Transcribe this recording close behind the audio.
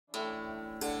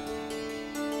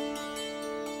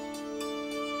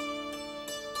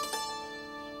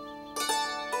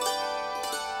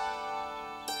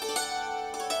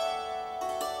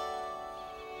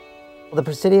Well, the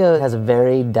Presidio has a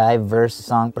very diverse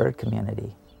songbird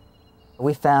community.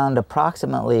 We found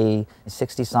approximately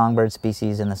 60 songbird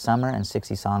species in the summer and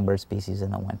 60 songbird species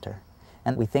in the winter.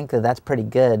 And we think that that's pretty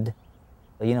good.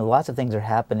 You know, lots of things are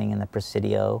happening in the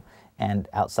Presidio and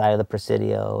outside of the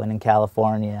Presidio and in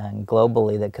California and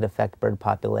globally that could affect bird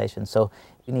populations. So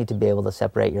you need to be able to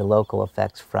separate your local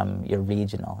effects from your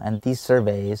regional, and these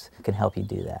surveys can help you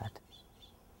do that.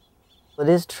 It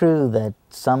is true that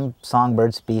some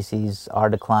songbird species are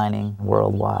declining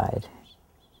worldwide.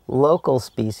 Local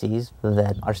species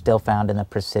that are still found in the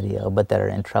Presidio but that are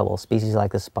in trouble, species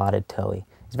like the spotted towhee,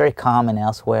 it's very common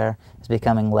elsewhere. It's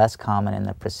becoming less common in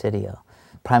the Presidio,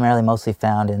 primarily mostly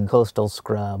found in coastal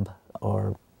scrub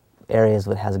or areas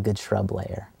that has a good shrub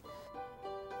layer.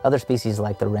 Other species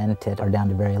like the wren tit are down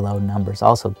to very low numbers,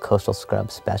 also coastal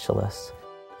scrub specialists.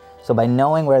 So by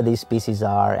knowing where these species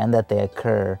are and that they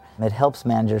occur, it helps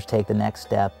managers take the next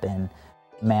step in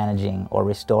managing or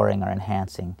restoring or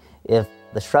enhancing. If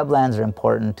the shrublands are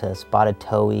important to spotted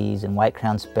towhees and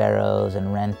white-crowned sparrows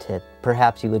and wren tit,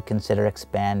 perhaps you would consider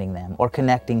expanding them or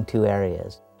connecting two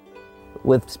areas.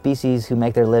 With species who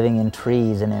make their living in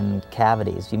trees and in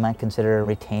cavities, you might consider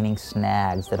retaining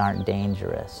snags that aren't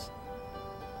dangerous.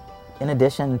 In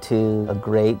addition to a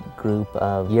great group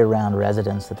of year-round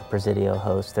residents that the Presidio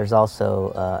hosts, there's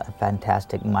also a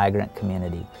fantastic migrant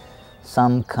community.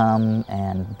 Some come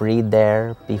and breed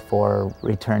there before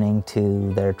returning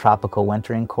to their tropical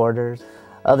wintering quarters.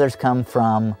 Others come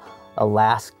from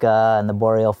Alaska and the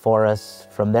boreal forests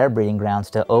from their breeding grounds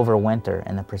to overwinter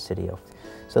in the Presidio.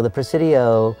 So the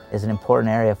Presidio is an important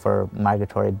area for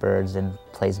migratory birds and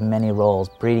plays many roles: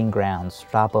 breeding grounds,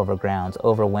 stopover grounds,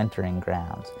 overwintering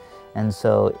grounds. And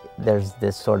so there's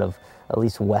this sort of at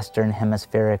least Western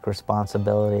hemispheric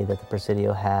responsibility that the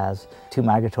Presidio has to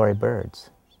migratory birds.